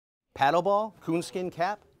Paddleball, coonskin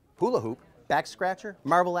cap, hula hoop, back scratcher,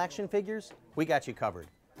 marble action figures, we got you covered.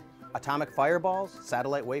 Atomic fireballs,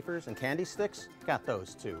 satellite wafers, and candy sticks, got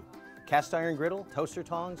those too. Cast iron griddle, toaster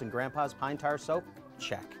tongs, and Grandpa's pine tar soap,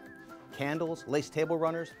 check. Candles, lace table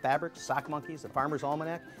runners, fabrics, sock monkeys, the Farmer's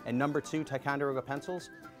Almanac, and #2 Ticonderoga pencils,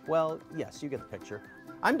 well, yes, you get the picture.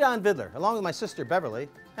 I'm Don Vidler, along with my sister Beverly,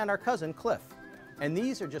 and our cousin Cliff. And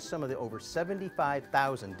these are just some of the over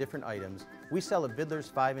 75,000 different items we sell at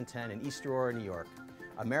Vidlers 5 and 10 in East Aurora, New York.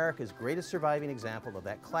 America's greatest surviving example of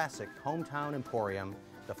that classic hometown emporium,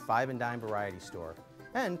 the 5 and dime variety store,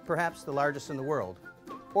 and perhaps the largest in the world,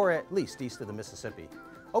 or at least east of the Mississippi.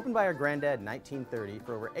 Opened by our granddad in 1930,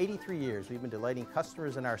 for over 83 years we've been delighting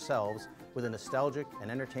customers and ourselves with a nostalgic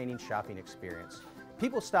and entertaining shopping experience.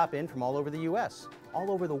 People stop in from all over the U.S.,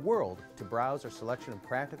 all over the world, to browse our selection of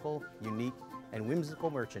practical, unique, and whimsical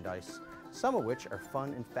merchandise, some of which are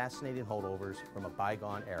fun and fascinating holdovers from a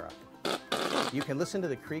bygone era. You can listen to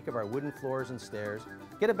the creak of our wooden floors and stairs,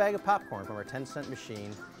 get a bag of popcorn from our 10-cent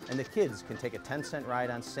machine, and the kids can take a 10-cent ride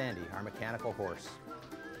on Sandy, our mechanical horse.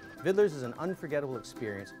 Vidlers is an unforgettable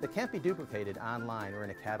experience that can't be duplicated online or in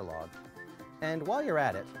a catalog. And while you're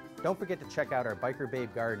at it, don't forget to check out our Biker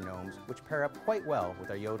Babe garden gnomes, which pair up quite well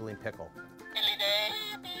with our yodeling pickle.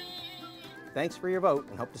 Thanks for your vote,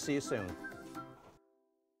 and hope to see you soon.